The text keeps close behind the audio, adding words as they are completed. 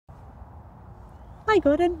Hi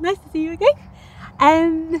Gordon, nice to see you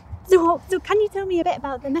again. So can you tell me a bit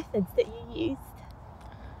about the methods that you used?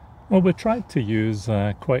 Well, we tried to use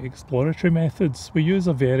quite exploratory methods. We use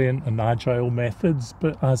a variant on Agile methods,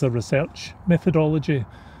 but as a research methodology.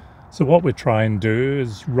 So what we try and do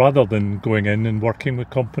is, rather than going in and working with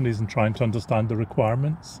companies and trying to understand the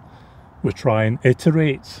requirements, we try and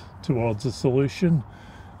iterate towards a solution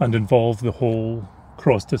and involve the whole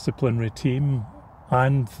cross-disciplinary team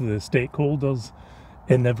and the stakeholders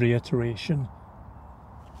in every iteration.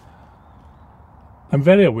 I'm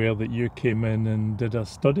very aware that you came in and did a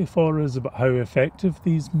study for us about how effective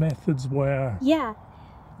these methods were. Yeah.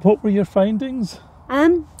 What were your findings?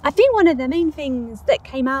 I think one of the main things that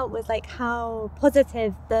came out was like how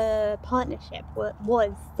positive the partnership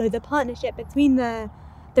was. So the partnership between the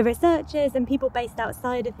researchers and people based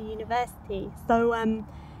outside of the university. So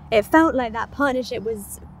it felt like that partnership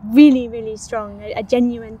was really, really strong, a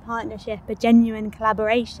genuine partnership, a genuine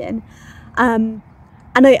collaboration. And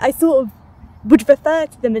I sort of would refer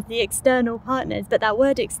to them as the external partners, but that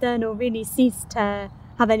word external really ceased to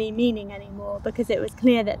have any meaning anymore because it was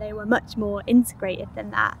clear that they were much more integrated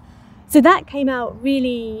than that. So that came out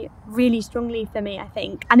really, really strongly for me, I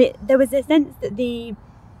think. And there was a sense that the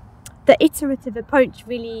iterative approach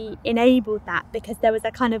really enabled that, because there was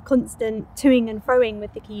a kind of constant toing and froing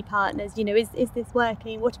with the key partners. You know, is this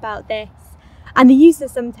working? What about this? And the use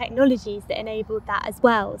of some technologies that enabled that as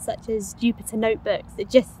well, such as Jupyter notebooks, that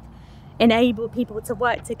just enable people to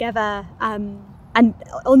work together and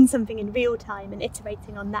on something in real time and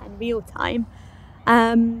iterating on that in real time.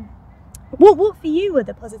 What for you were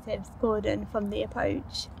the positives, Gordon, from the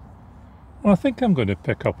approach? Well, I think I'm going to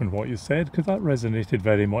pick up on what you said, because that resonated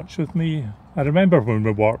very much with me. I remember when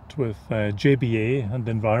we worked with JBA and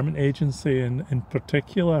the Environment Agency in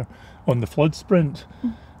particular on the flood sprint,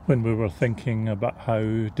 when we were thinking about how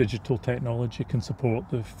digital technology can support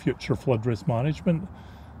the future flood risk management.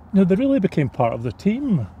 You know, they really became part of the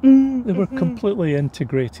team. They were completely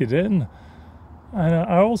integrated in. And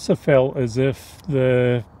I also felt as if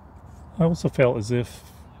it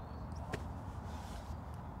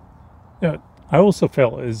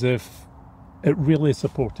really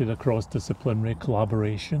supported a cross-disciplinary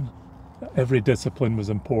collaboration. Every discipline was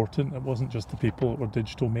important. It wasn't just the people that were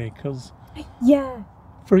digital makers. Yeah.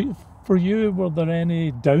 For you, were there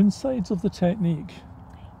any downsides of the technique?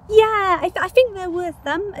 Yeah, I think there were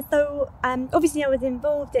some. So obviously I was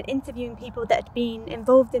involved in interviewing people that had been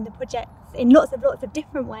involved in the projects in lots of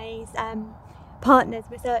different ways, partners,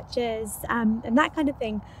 researchers, and that kind of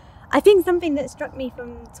thing. I think something that struck me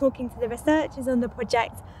from talking to the researchers on the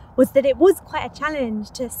project was that it was quite a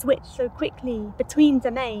challenge to switch so quickly between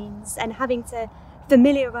domains and having to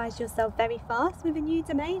familiarise yourself very fast with a new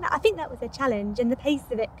domain. I think that was a challenge, and the pace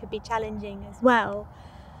of it could be challenging as well.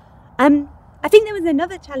 I think there was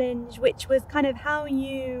another challenge, which was kind of how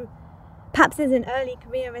you, perhaps as an early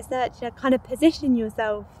career researcher, kind of position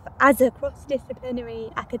yourself as a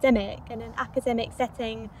cross-disciplinary academic in an academic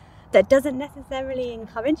setting that doesn't necessarily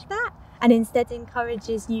encourage that, and instead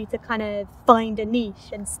encourages you to kind of find a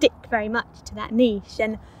niche and stick very much to that niche.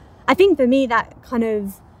 And I think for me that kind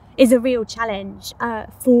of is a real challenge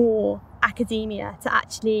for academia to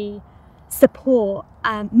actually support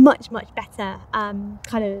much better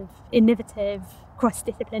kind of innovative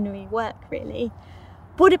cross-disciplinary work, really.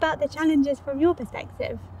 What about the challenges from your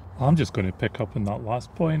perspective? I'm just going to pick up on that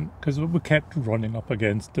last point, because we kept running up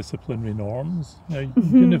against disciplinary norms.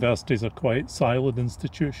 Universities are quite siloed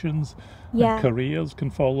institutions, and careers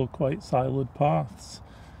can follow quite siloed paths.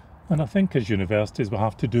 And I think as universities we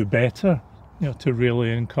have to do better, to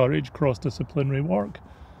really encourage cross-disciplinary work.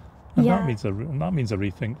 And that means a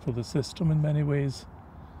rethink for the system in many ways.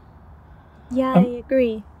 Yeah, I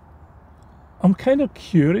agree. I'm kind of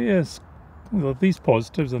curious, these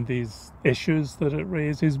positives and these issues that it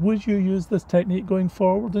raises, would you use this technique going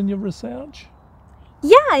forward in your research?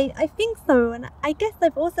 Yeah, I think so. And I guess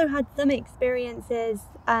I've also had some experiences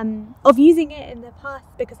of using it in the past,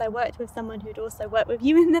 because I worked with someone who'd also worked with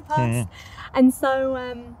you in the past. And so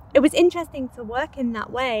it was interesting to work in that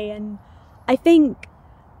way. And I think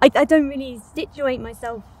I don't really situate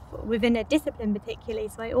myself within a discipline particularly,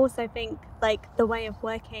 so I also think like the way of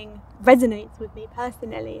working resonates with me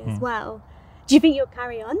personally as well. Do you think you'll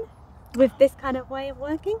carry on with this kind of way of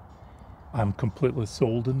working? I'm completely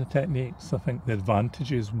sold in the techniques. I think the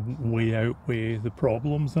advantages way outweigh the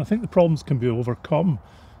problems, and I think the problems can be overcome.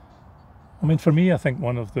 I mean, for me, I think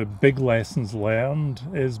one of the big lessons learned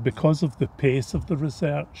is, because of the pace of the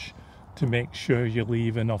research, to make sure you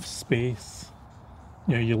leave enough space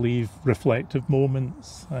you leave reflective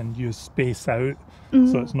moments and you space out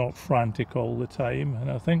so it's not frantic all the time. And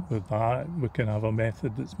I think with that we can have a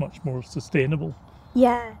method that's much more sustainable.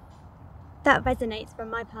 Yeah, that resonates from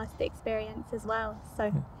my past experience as well.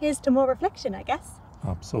 So here's to more reflection, I guess.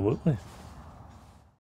 Absolutely.